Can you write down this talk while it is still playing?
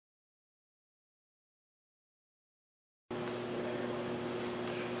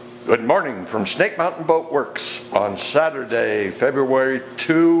Good morning from Snake Mountain Boatworks on Saturday, February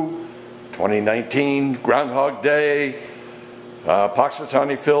 2, 2019, Groundhog Day.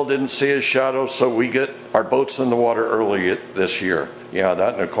 Poxitani Phil didn't see his shadow, so we get our boats in the water early this year. Yeah,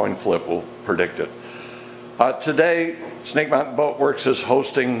 that and a coin flip will predict it. Today, Snake Mountain Boatworks is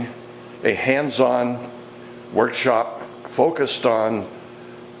hosting a hands-on workshop focused on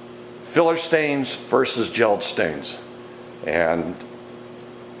filler stains versus Jel'd stains. And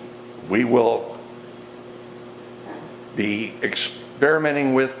we will be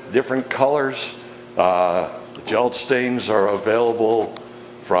experimenting with different colors. The Jel'd stains are available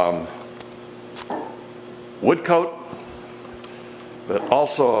from wood coat, but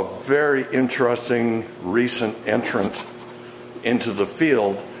also a very interesting recent entrant into the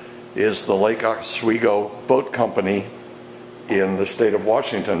field is the Lake Oswego Boat Company in the state of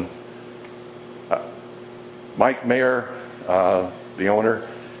Washington. Mike Mayer, the owner,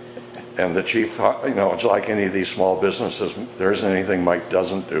 and the chief, it's like any of these small businesses, there isn't anything Mike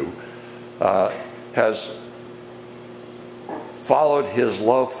doesn't do, has followed his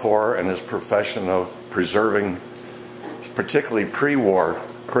love for and his profession of preserving, particularly pre-war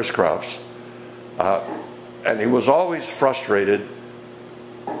Chris-Crafts, and he was always frustrated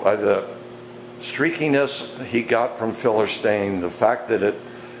by the streakiness he got from filler stain, the fact that it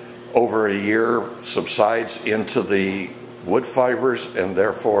over a year subsides into the wood fibers, and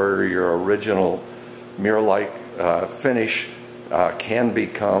therefore your original mirror-like finish can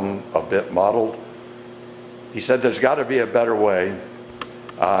become a bit mottled. He said there's got to be a better way.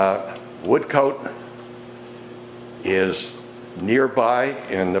 Wood coat is nearby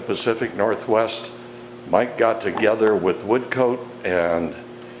in the Pacific Northwest. Mike got together with wood coat and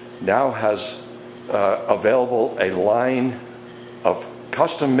now has available a line of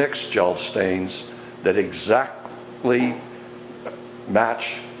custom mixed Jel'd stains that exactly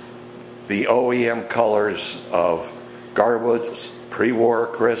match the OEM colors of Garwoods, pre-war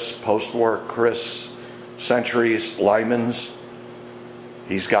Chris, post-war Chris, Centuries, Lyman's.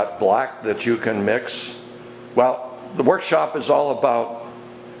 He's got black that you can mix. Well, the workshop is all about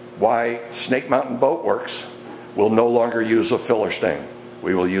why Snake Mountain Boatworks will no longer use a filler stain.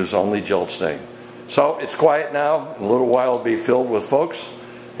 We will use only Jel'd stain. So it's quiet now. In a little while it'll be filled with folks,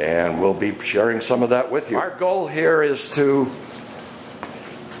 and we'll be sharing some of that with you. Our goal here is to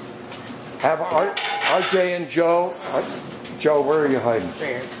have RJ and Joe. Joe, where are you hiding?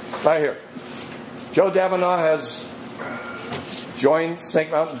 Right here. Joe Davenant has joined Snake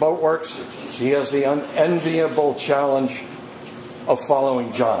Mountain Boatworks. He has the unenviable challenge of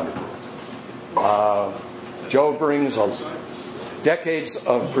following John. Joe brings decades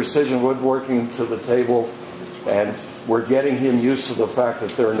of precision woodworking to the table, and we're getting him used to the fact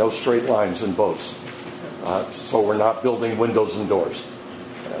that there are no straight lines in boats. So we're not building windows and doors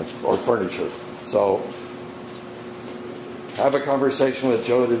or furniture. So have a conversation with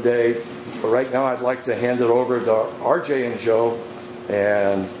Joe today. But right now I'd like to hand it over to RJ and Joe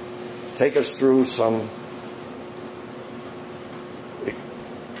and take us through some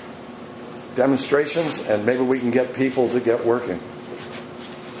demonstrations, and maybe we can get people to get working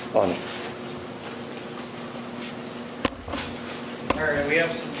on it. Alright, we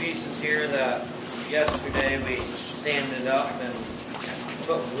have some pieces here that yesterday we sanded up and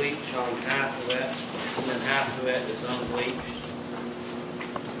put bleach on half of it, and then half of it is unbleached.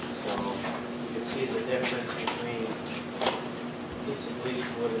 So you can see the difference between a piece of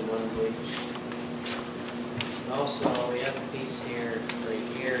bleached wood and unbleached. And also we have a piece here, right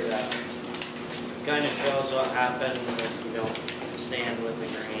here, that kind of shows what happens if you don't sand with the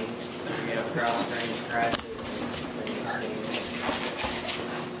grain. You have cross-grain scratches and things.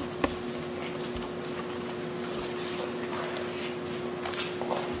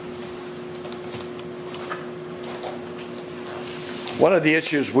 One of the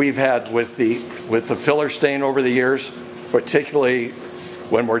issues we've had with the filler stain over the years, particularly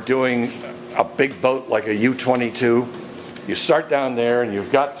when we're doing a big boat like a U-22, you start down there and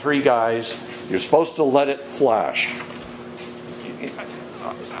you've got three guys. You're supposed to let it flash.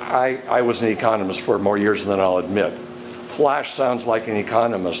 I was an economist for more years than I'll admit. Flash sounds like an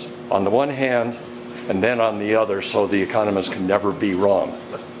economist on the one hand and then on the other, so the economist can never be wrong,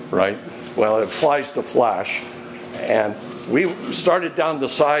 right? Well, it applies to flash. And we started down the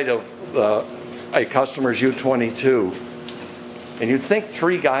side of a customer's U-22, and you'd think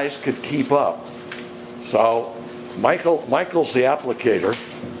three guys could keep up. So Michael's the applicator.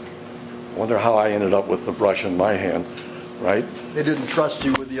 I wonder how I ended up with the brush in my hand, right? They didn't trust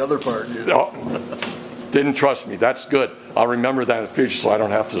you with the other part, did they? No, didn't trust me. That's good. I'll remember that in the future so I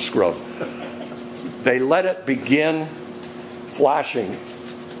don't have to scrub. They let it begin flashing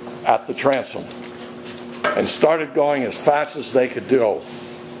at the transom and started going as fast as they could go.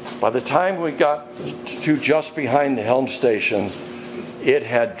 By the time we got to just behind the helm station, it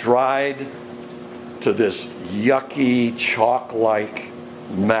had dried to this yucky, chalk-like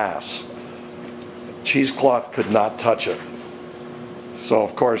mass. Cheesecloth could not touch it. So,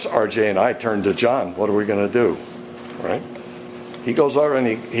 of course, RJ and I turned to John. What are we going to do? Right? He goes over and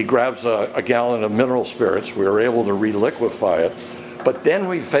he grabs a gallon of mineral spirits. We were able to reliquefy it. But then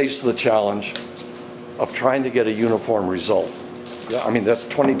we faced the challenge of trying to get a uniform result. I mean, that's a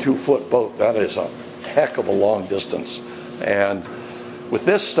 22-foot boat. That is a heck of a long distance. And with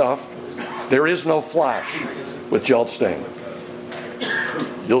this stuff, there is no flash with Jel'd stain.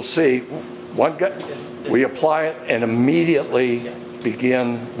 You'll see, we apply it and immediately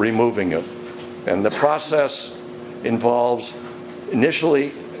begin removing it. And the process involves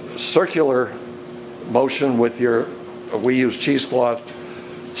initially circular motion with we use cheesecloth.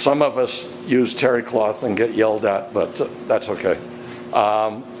 Some of us use terry cloth and get yelled at, but that's okay.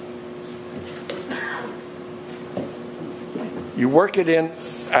 You work it in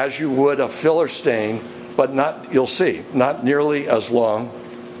as you would a filler stain, but not, you'll see, not nearly as long.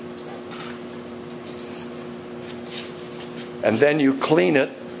 And then you clean it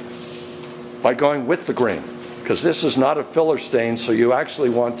by going with the grain, because this is not a filler stain, so you actually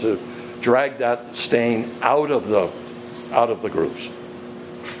want to drag that stain out of the grooves.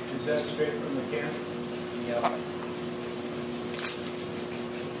 Is that straight from the can? Yep.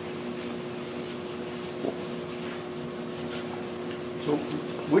 So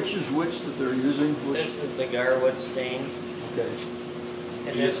which is which that they're using? Which? This is the Garwood stain. Okay.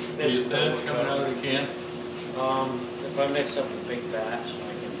 And this Is that coming out of the can? If I mix up a big batch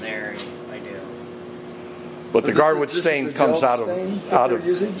like in there, I do. But the So Garwood this is stain the comes Jel'd out stain of that they're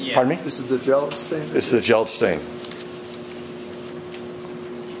using? Yeah. Pardon me? This is the Jel'd stain? It's the Jel'd stain.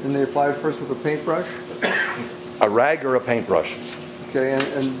 And they apply it first with a paintbrush? A rag or a paintbrush. Okay,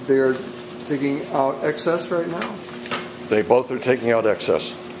 and they're taking out excess right now? They both are taking out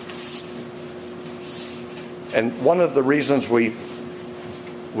excess. And one of the reasons we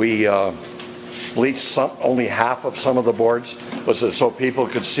bleached only half of some of the boards was that so people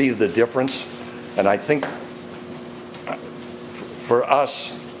could see the difference. And I think for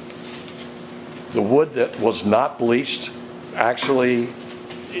us, the wood that was not bleached actually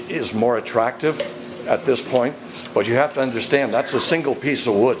is more attractive at this point. But you have to understand that's a single piece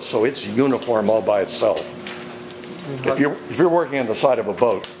of wood, so it's uniform all by itself. If you're working on the side of a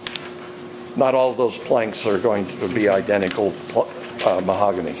boat, not all of those planks are going to be identical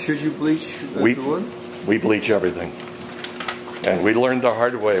mahogany. Should you bleach the wood? We bleach everything. And we learned the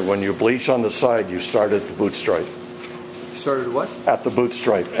hard way, when you bleach on the side, you start at the boot stripe. Started what? At the boot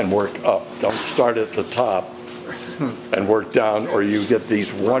stripe and work up. Don't start at the top and work down, or you get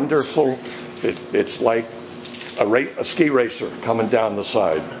these wonderful, it's like a ski racer coming down the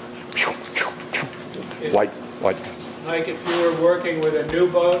side. White. Like if you were working with a new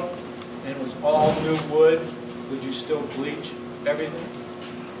boat and it was all new wood, would you still bleach everything?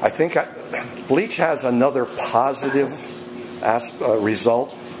 I think bleach has another positive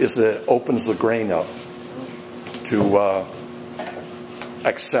result, is that it opens the grain up to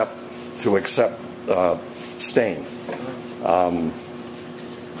accept stain. I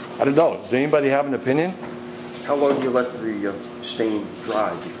don't know. Does anybody have an opinion? How long do you let the stain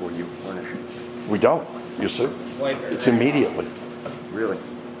dry before you varnish it? We don't. You see, it's immediately. Really?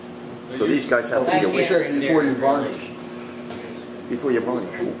 So these guys have to be You aware said before you varnish. before you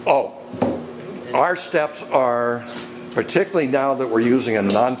varnish. Oh, our steps are, particularly now that we're using a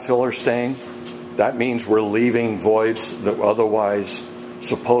non-filler stain, that means we're leaving voids that otherwise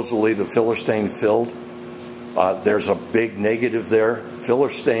supposedly the filler stain filled. There's a big negative there. Filler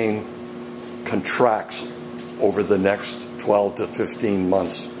stain contracts over the next 12 to 15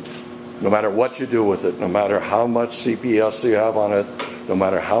 months. No matter what you do with it, no matter how much CPS you have on it, no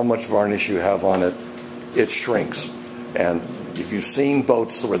matter how much varnish you have on it, it shrinks. And if you've seen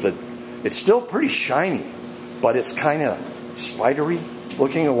boats where it's still pretty shiny, but it's kind of spidery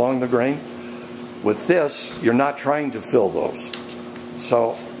looking along the grain. With this, you're not trying to fill those.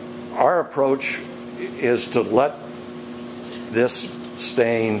 So our approach is to let this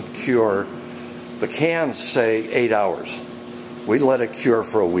stain cure. The cans say 8 hours. We let it cure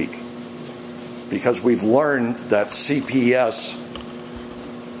for a week, because we've learned that CPS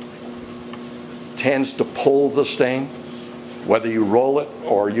tends to pull the stain. Whether you roll it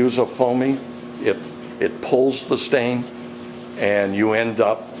or use a foamy, it pulls the stain, and you end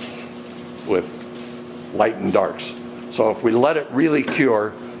up with light and darks. So if we let it really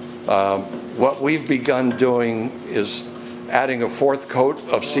cure, what we've begun doing is adding a 4th coat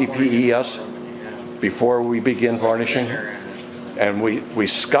of CPES before we begin varnishing. And we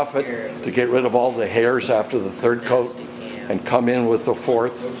scuff it to get rid of all the hairs after the 3rd coat and come in with the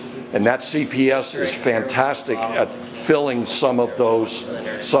 4th. And that CPS is fantastic at filling some of those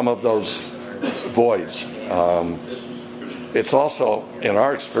voids. It's also, in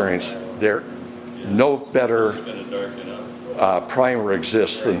our experience, no better primer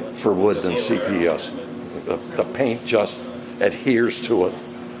exists for wood than CPS. The paint just adheres to it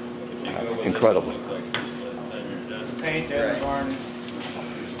incredibly. Paint and varnish.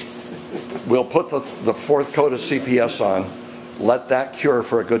 We'll put the 4th coat of CPS on, let that cure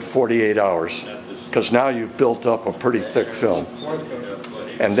for a good 48 hours, because now you've built up a pretty thick film.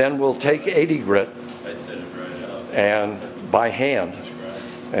 And then we'll take 80 grit and by hand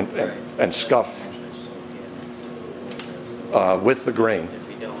and scuff with the grain.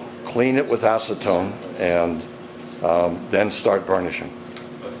 Clean it with acetone and then start varnishing.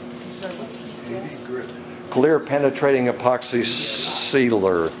 Clear penetrating epoxy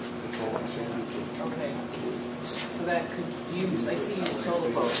sealer. Okay. So that could use, I see you use total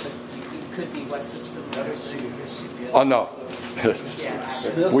boat, but it could be West System. Oh, no.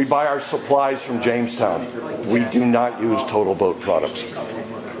 Yeah. We buy our supplies from Jamestown. We do not use Total Boat products.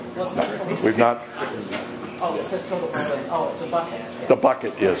 We've not. Oh, it says total boat. Oh, it's a bucket. The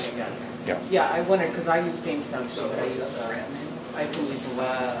bucket is. Yeah. Yeah, I wondered because I use Jamestown too, but I can use a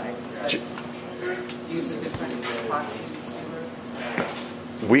West. Use a different epoxy sealer.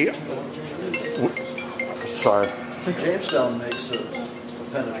 Sorry. I think Jamestown makes a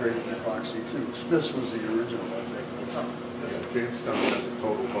penetrating epoxy too. Smith's was the original, I think. Yeah, Jamestown has a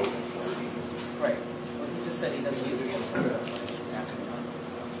total boat. Right. Well, he just said he doesn't use it.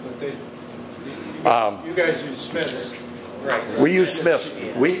 You guys use Smith's. Right. We use Smith's.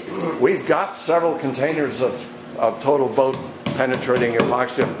 We've got several containers of Total Boat penetrating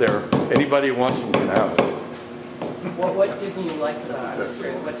epoxy up there. Anybody who wants them can have it. What didn't you like about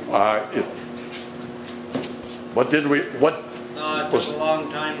it? What did we? What? It took a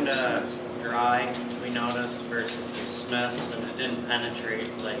long time to dry, we noticed, versus the Smiths, and it didn't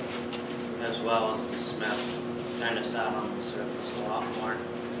penetrate like as well as the Smiths. Kind of sat on the surface a lot more.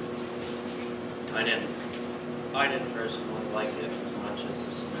 I didn't personally like it as much as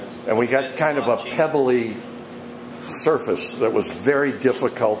the Smiths. And we got kind of a pebbly surface that was very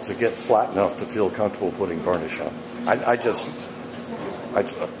difficult to get flat enough to feel comfortable putting varnish on.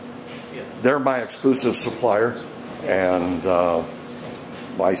 They're my exclusive supplier, and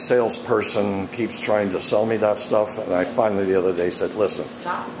my salesperson keeps trying to sell me that stuff, and I finally the other day said, listen,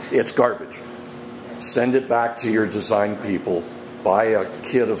 it's garbage. Send it back to your design people, buy a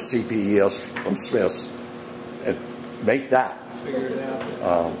kit of CPES from Smith's, and make that. Figure it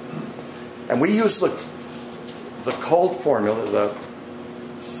out. And we use the cold formula, the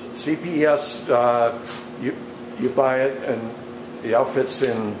CPES, you buy it, and the outfit's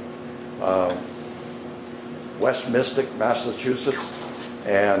in West Mystic, Massachusetts,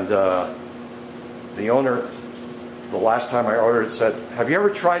 and the owner, the last time I ordered it, said, have you ever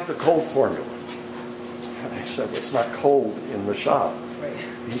tried the cold formula? And I said, it's not cold in the shop. Right.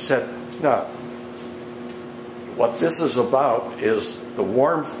 He said, no. What this is about is the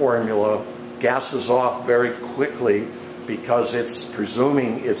warm formula gases off very quickly because it's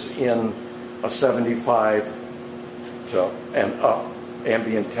presuming it's in a 75 and up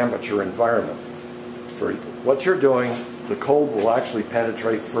ambient temperature environment. For what you're doing, the cold will actually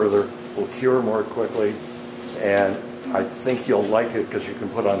penetrate further, will cure more quickly, and I think you'll like it because you can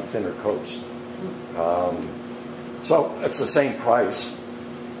put on thinner coats. So it's the same price.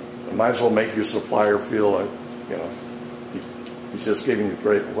 It might as well make your supplier feel like, you know, he's just giving you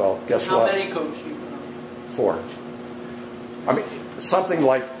great. Well, guess How what? many coats do you put on? 4. I mean, something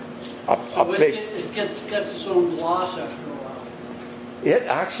like a big. It gets its own gloss after a while. It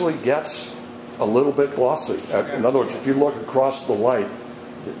actually gets a little bit glossy. In other words, if you look across the light,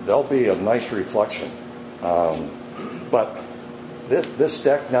 there'll be a nice reflection. But this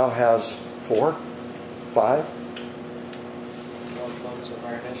deck now has 4, 5. 4 coats of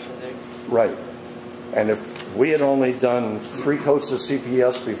varnish, I think. Right. And if we had only done 3 coats of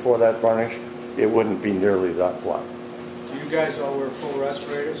CPS before that varnish, it wouldn't be nearly that flat. Do you guys all wear full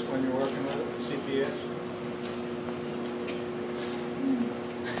respirators when you're working with it, the CPS?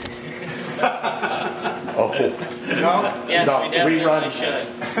 Oh. No? Yes, No, we definitely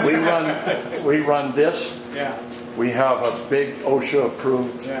should. We run this. Yeah. We have a big OSHA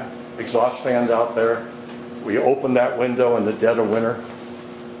approved exhaust fan out there. We open that window in the dead of winter.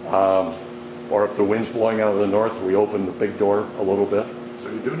 Or if the wind's blowing out of the north, we open the big door a little bit. So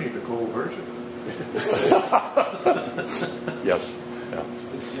you do need the cold version. Yes. Yeah.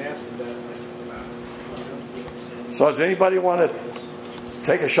 It's nasty that way. So does anybody want to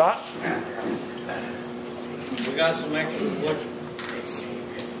take a shot? We got some extra wood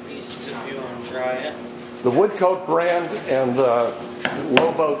pieces if you want to try it. The Woodcoat brand and the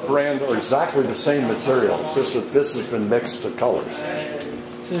Lowboat brand are exactly the same material, just that this has been mixed to colors.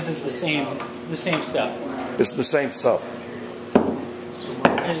 So this is the same stuff. It's the same stuff.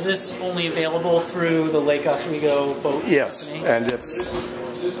 Is this only available through the Lake Oswego boat Yes, company? and it's,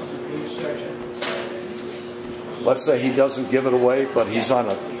 let's say he doesn't give it away, but he's on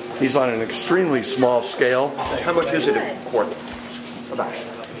an extremely small scale. How much is it a quart? About.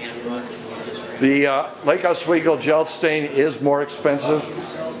 The Lake Oswego Jel'd stain is more expensive,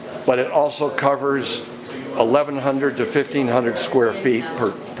 but it also covers 1,100 to 1,500 square feet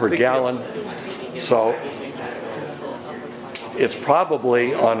per gallon. So it's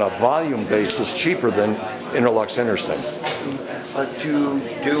probably on a volume basis cheaper than Interlux Interstain. To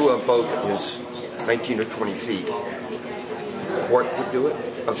do a boat is 19 or 20 feet. A quart would do it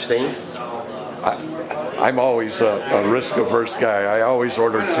of stain? I'm always a risk-averse guy. I always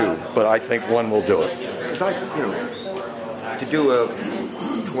order 2, but I think 1 will do it. Because to do a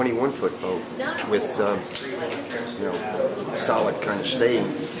 21-foot boat with, solid kind of stain,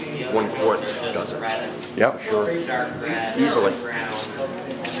 1 quart does it. Yep. Sure. Easily.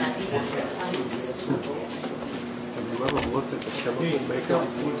 Have you ever looked at the chemical makeup?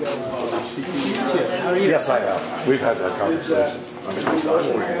 Yes, I have. We've had that conversation.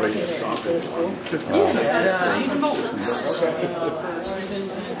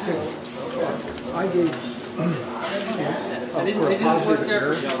 I gave They didn't work there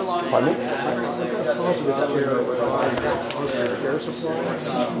for so long. Pardon me? positive air supply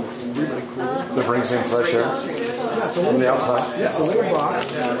system. It's really cool. That brings in fresh air Yeah, it's a from little the box. outside. It's a little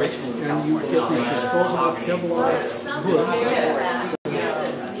box, and you get these disposable Kevlar hoods.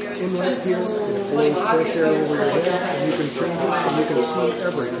 Inlet here, it blows fresh air over your head, and you can change it, and you can see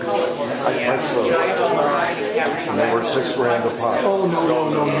everything. I priced those. And they were $6,000 a pop. Oh,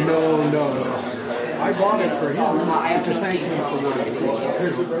 no. I bought it for him to thank him for what he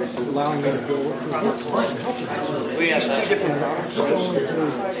did, allowing me to build it. We have that.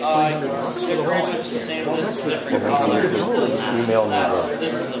 Email me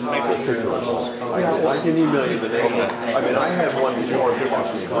the particulars. I can email you the name. I mean, I had one before which was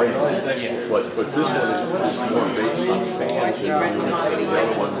great, but this one is more based on fans. And the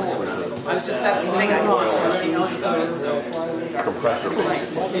other one was That's the thing I compressor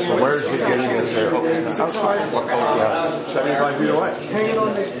based. So where's he getting his air? It's outside. 75 feet away. Hanging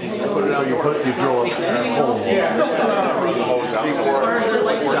on the So you drill a hole.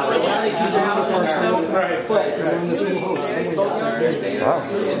 and this little hose. And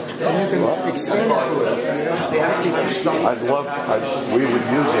you can extend it. We would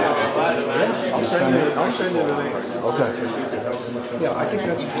use it. I'll send you the name. Okay. Yeah, I think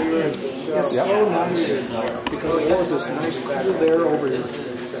that's weird. It's so nice because it has this nice cool air over it. It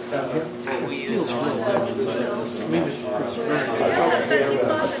feels really good. I mean, it's very Sometimes these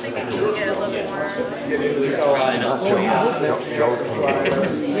gloves, I think it can get a little bit more. Joe.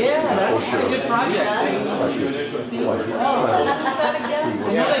 Yeah, that's a good project.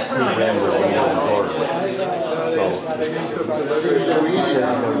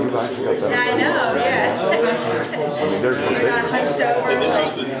 Yeah, I know, yeah. There's You're not hunched over.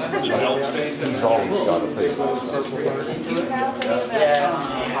 He's always got a face mask.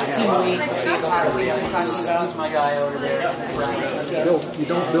 That's my guy over there. you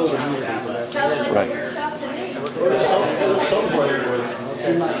don't build immunity with that. Right.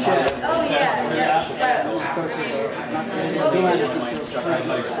 Oh, yeah. But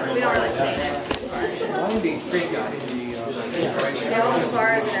we don't really stain it. Yeah, all the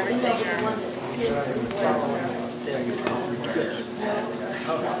spars and everything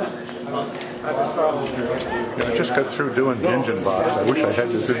I just got through doing the engine box. I wish I had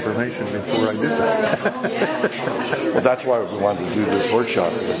this information before I did that. Well, that's why we wanted to do this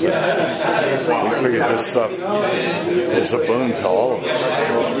workshop. We figured this stuff is a boon to all of us.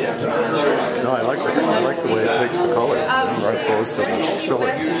 No, I like the way it takes the color right close to the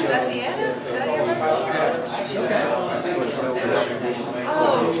silver.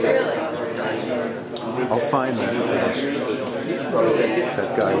 Oh, really? I'll find that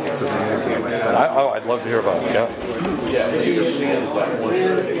guy to the end. I'd love to hear about it, yeah.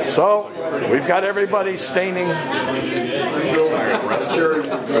 So, we've got everybody staining. We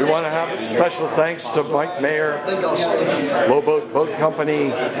want to have special thanks to Mike Mayer, Lowboat Boat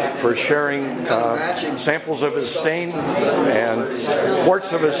Company, for sharing samples of his stain and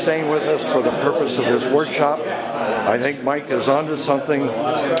quarts of his stain with us for the purpose of his workshop. I think Mike is onto something.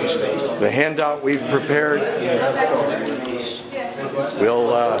 The handout we've prepared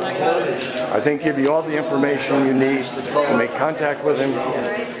will, I think, give you all the information you need to make contact with him.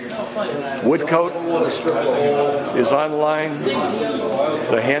 Woodcoat is online.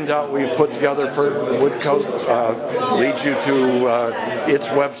 The handout we've put together for Woodcoat leads you to its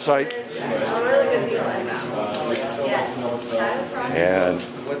website. And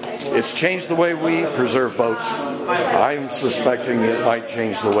it's changed the way we preserve boats. I'm suspecting it might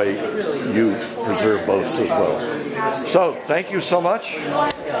change the way you preserve boats as well. So, thank you so much.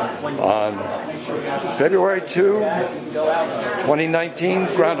 On February 2, 2019,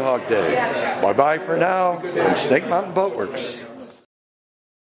 Groundhog Day. Bye-bye for now from Snake Mountain Boatworks.